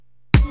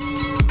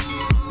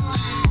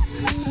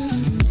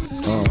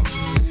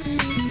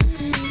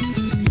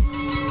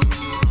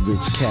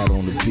cat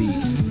on the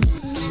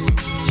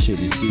beat. Shit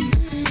is deep.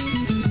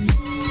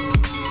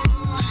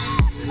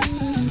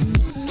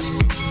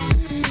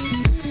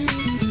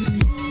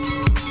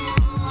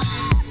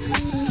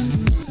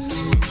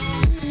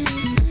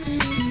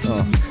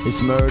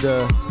 It's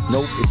murder,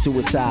 nope, it's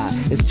suicide.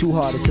 It's too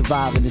hard to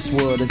survive in this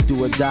world, let's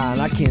do or die.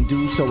 And I can't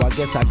do so, I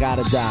guess I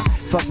gotta die.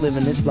 Fuck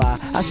living this lie,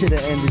 I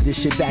should've ended this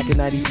shit back in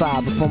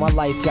 95 before my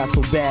life got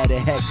so bad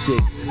and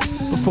hectic.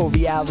 Before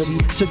reality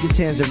took his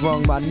hands and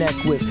wrung my neck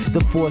with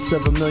the force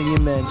of a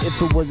million men.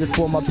 If it wasn't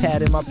for my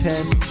pad and my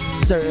pen,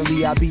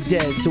 certainly I'd be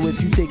dead. So if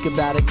you think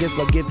about it, guess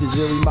my gift is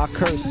really my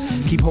curse.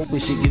 Keep hoping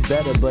shit gets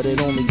better, but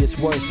it only gets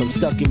worse. I'm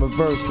stuck in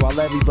reverse while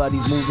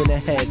everybody's moving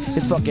ahead.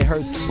 It fucking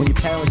hurts when your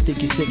parents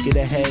think you're sick in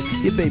the head.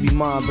 Your baby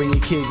mom bring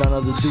your kids on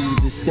other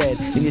dudes instead.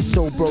 And you're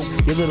so broke,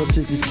 your little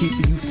sister's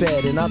keeping you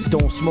fed. And I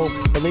don't smoke,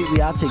 but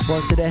lately I take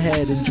blunts to the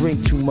head and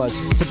drink too much.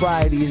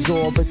 Sobriety is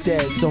all but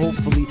dead, so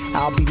hopefully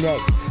I'll be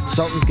next.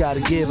 Something's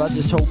gotta give, I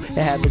just hope it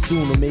happens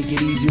soon to make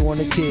it easier on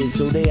the kids,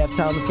 so they have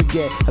time to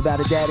forget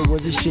about a dad who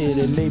was a shit,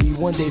 and maybe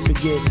one day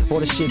forget all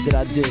the shit that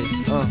I did.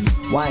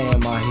 Why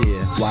am I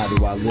here? Why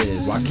do I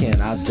live? Why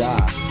can't I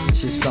die?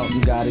 Shit,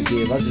 something gotta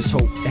give. I just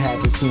hope it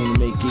happens soon to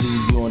make it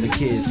easier on the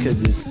kids, cause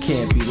this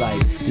can't be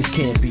life, this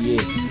can't be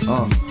it.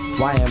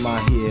 Why am I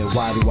here?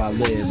 Why do I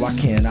live? Why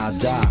can't I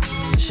die?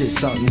 Shit,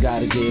 something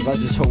gotta give. I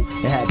just hope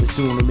it happens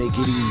soon to make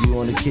it easier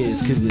on the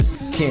kids, cause this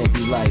can't be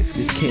life,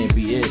 this can't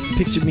be it.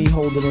 Picture me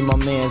holding in my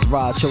man's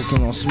ride,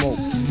 choking on smoke,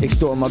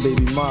 extorting my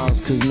baby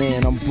moms, cause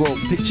man, I'm broke.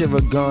 Picture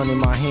a gun in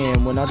my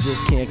hand when I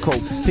just can't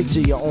cope.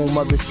 Picture your own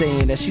mother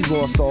saying that she's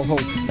lost all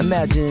hope.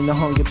 Imagine the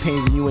hunger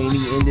pains when you ain't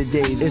eating the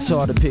days. It's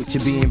hard to picture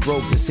being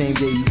broke the same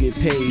day you get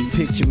paid.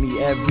 Picture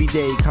me every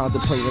day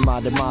contemplating my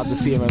demise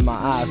with fear in my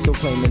eyes, still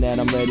claiming that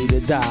I'm ready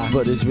to die,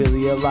 but it's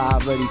really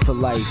alive, ready for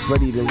life,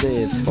 ready to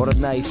live. All the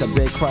nights I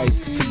beg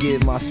Christ,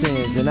 forgive my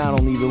sins, and I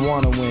don't even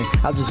wanna win,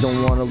 I just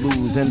don't wanna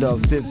lose. End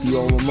up 50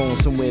 all alone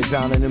somewhere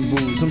drowning in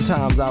booze.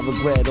 Sometimes I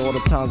regret all the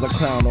times I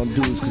clowned on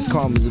dudes, cause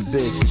karma's a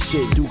bitch and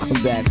shit do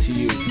come back to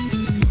you.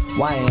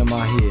 Why am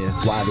I here?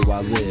 Why do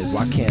I live?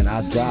 Why can't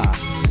I die?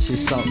 Shit,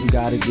 something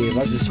gotta give.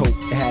 I just hope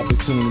it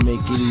happens soon to make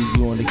it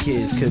easier on the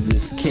kids, cause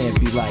this can't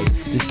be life,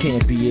 this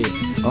can't be it.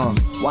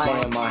 Why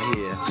am I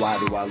here? Why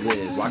do I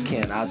live? Why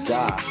can't I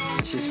die?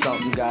 Shit,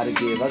 something gotta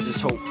give. I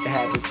just hope it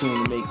happens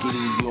soon to make it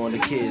easier on the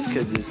kids,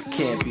 cause this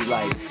can't be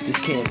life, this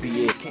can't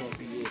be it. Can't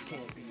be it,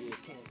 can't be it,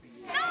 can't be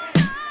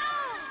it.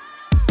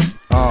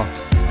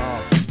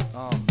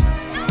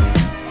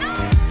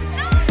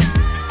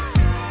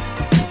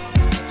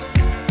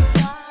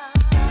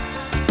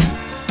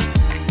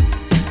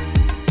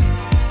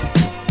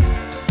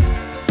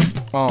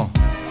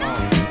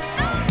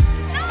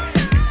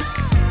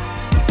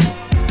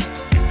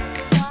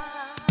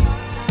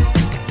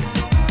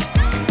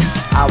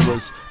 I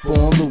was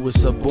born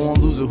Lewis, a born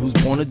loser who's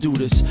born to do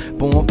this.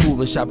 Born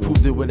foolish, I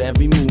proved it with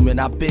every movement.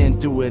 I've been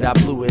through it, I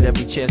blew it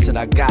every chance that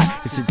I got.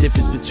 It's the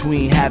difference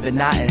between having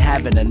not and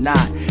having a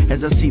not.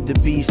 As I seem to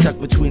be stuck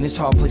between this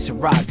hard place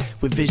and rock.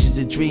 With visions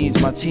and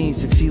dreams, my teens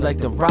succeed like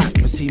The Rock.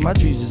 But see, my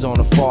dreams is on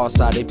the far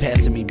side, they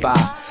passing me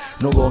by.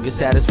 No longer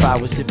satisfied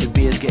with sipping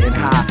beers, getting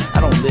high. I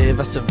don't live,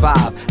 I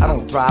survive. I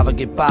don't thrive, I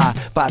get by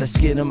the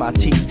skin of my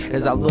teeth.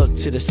 As I look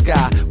to the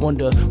sky,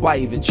 wonder why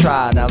even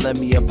try. Now let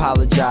me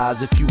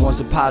apologize if you want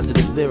some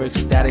positive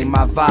lyrics. That ain't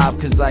my vibe,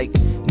 cause like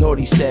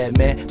Naughty said,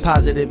 man,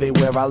 positive ain't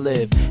where I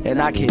live.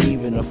 And I can't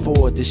even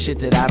afford the shit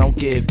that I don't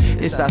give.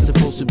 It's not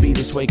supposed to be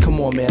this way, come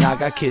on man, I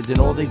got kids and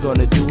all they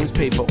gonna do is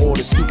pay for all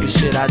the stupid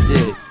shit I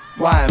did.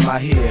 Why am I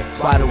here?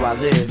 Why do I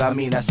live? I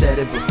mean, I said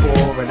it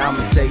before and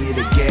I'ma say it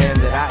again,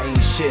 that I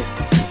ain't shit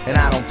and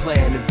I don't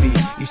plan to be.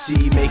 You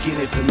see, making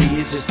it for me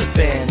is just a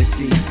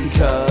fantasy.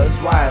 Because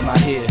why am I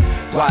here?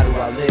 Why do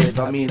I live?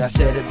 I mean, I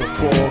said it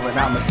before and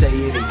I'ma say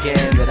it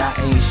again, that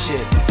I ain't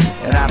shit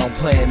and I don't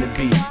plan to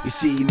be. You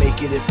see,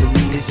 making it for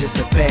me is just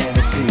a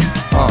fantasy.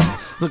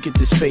 Look at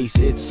this face,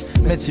 it's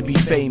meant to be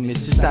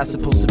famous. It's not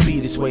supposed to be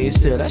this way, and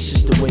still that's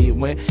just the way it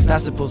went. Not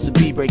supposed to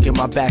be breaking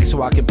my back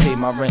so I can pay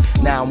my rent.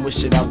 Now I'm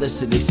wishing I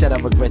listened. They said I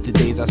regret the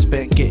days I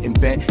spent getting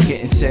bent,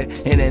 getting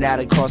sent in and out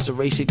of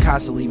incarceration,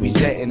 constantly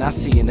resenting. I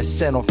see an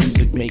ascent off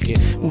music making.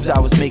 Moves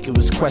I was making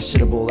was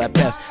questionable at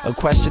best. A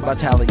question about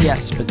talent,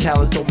 yes, but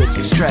talent don't mix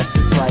with stress.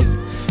 It's like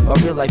my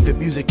real life and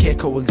music can't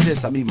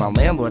coexist. I mean, my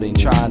landlord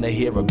ain't trying to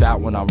hear about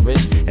when I'm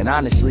rich. And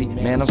honestly,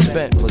 man, I'm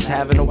spent. Plus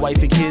having a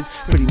wife and kids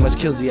pretty much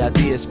kills the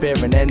idea of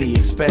sparing any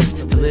expense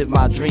to live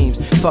my dreams.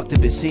 Fucked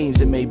if it seems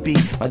it may be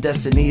my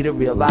destiny to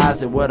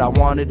realize that what I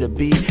wanted to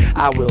be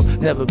I will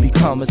never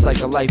become. It's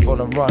like a life on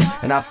the run,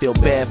 and I feel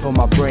bad for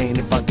my brain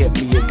if I get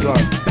me a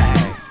gun.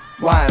 Bang.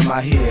 Why am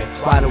I here?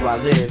 Why do I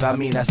live? I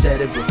mean, I said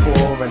it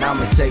before and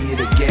I'ma say it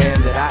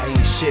again, that I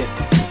ain't shit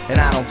and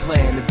I don't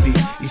plan to be.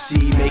 You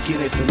see, making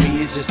it for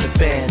me is just a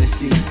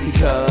fantasy.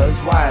 Because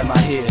why am I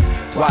here?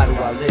 Why do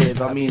I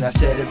live? I mean, I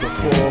said it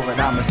before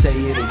and I'ma say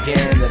it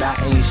again, that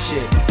I ain't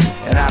shit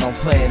and I don't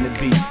plan to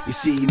be. You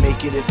see,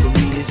 making it for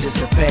me is just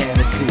a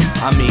fantasy.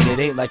 I mean, it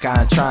ain't like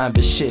I ain't trying,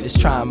 but shit, it's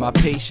trying my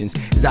patience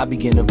as I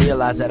begin to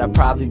realize that I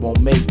probably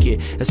won't make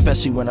it,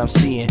 especially when I'm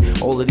seeing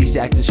all of these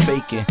actors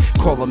faking.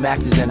 Call them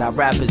actors and not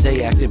rappers,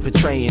 they acting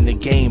portraying the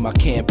game. I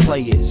can't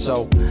play it,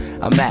 so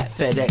I'm at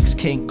FedEx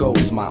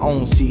Kinko's, my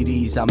own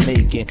CDs I'm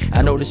making.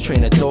 I know this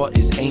train of thought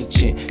is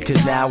ancient,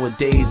 cause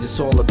nowadays it's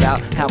all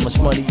about how much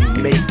money you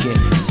making.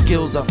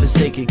 Skills are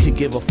forsaken, could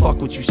give a fuck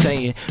what you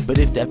saying, but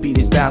if that beat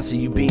is bouncing,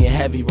 you be in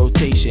heavy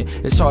rotation.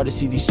 It's hard to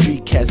see these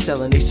street cats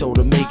selling they soul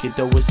to make it,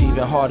 though it's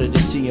even harder to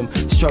see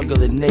them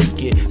struggling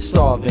naked,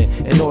 starving,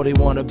 and all they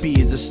wanna be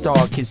is a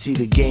star. Can see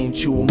the game,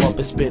 chew them up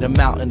and spit them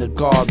out in the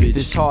garbage.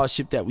 This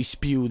hardship that we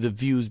spew, the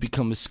views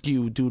become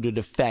askew due to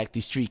the fact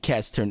these street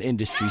cats turn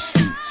industry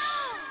suits.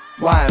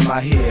 Why am I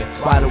here?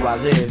 Why do I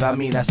live? I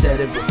mean, I said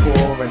it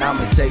before and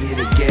I'ma say it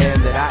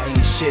again, that I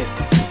ain't shit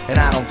and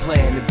I don't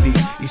plan to be.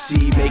 You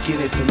see, making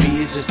it for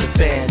me is just a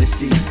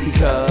fantasy.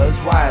 Because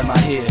why am I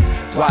here?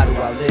 Why do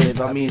I live?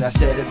 I mean, I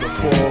said it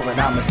before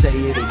and I'ma say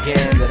it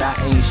again, that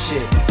I ain't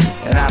shit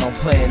and I don't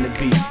plan to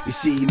be. You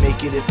see,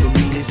 making it for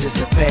me is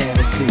just a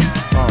fantasy.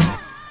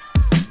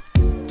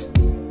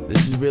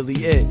 This is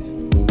really it.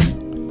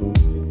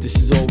 This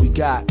is all we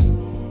got.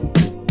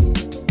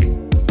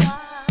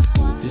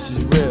 This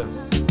is real.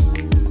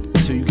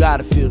 So you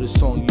gotta feel this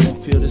song. You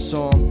don't feel this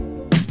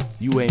song,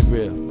 you ain't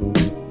real.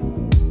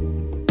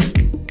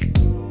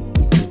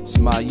 It's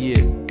my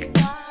year,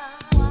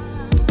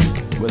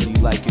 whether you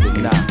like it or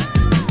not.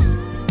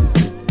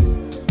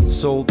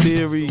 Soul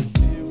Theory.